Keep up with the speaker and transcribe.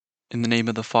In the name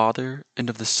of the Father, and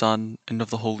of the Son, and of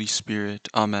the Holy Spirit.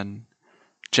 Amen.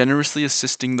 Generously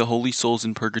assisting the holy souls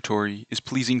in purgatory is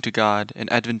pleasing to God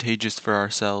and advantageous for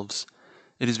ourselves.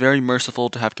 It is very merciful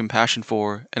to have compassion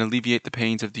for and alleviate the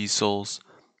pains of these souls.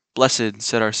 Blessed,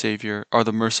 said our Saviour, are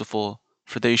the merciful,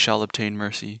 for they shall obtain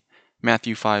mercy.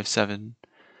 Matthew 5:7.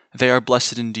 They are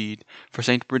blessed indeed, for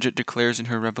Saint Bridget declares in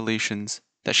her Revelations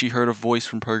that she heard a voice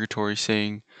from purgatory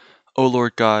saying, O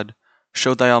Lord God,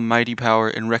 show thy almighty power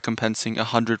in recompensing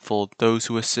 100-fold those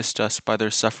who assist us by their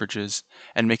suffrages,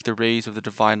 and make the rays of the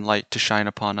divine light to shine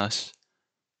upon us.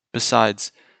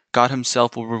 Besides, God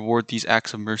himself will reward these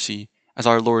acts of mercy, as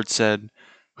our Lord said,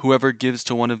 Whoever gives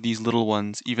to one of these little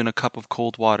ones even a cup of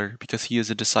cold water because he is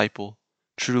a disciple,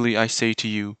 truly I say to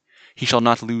you, he shall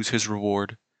not lose his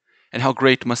reward. And how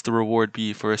great must the reward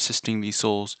be for assisting these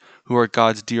souls, who are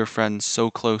God's dear friends so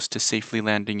close to safely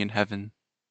landing in heaven.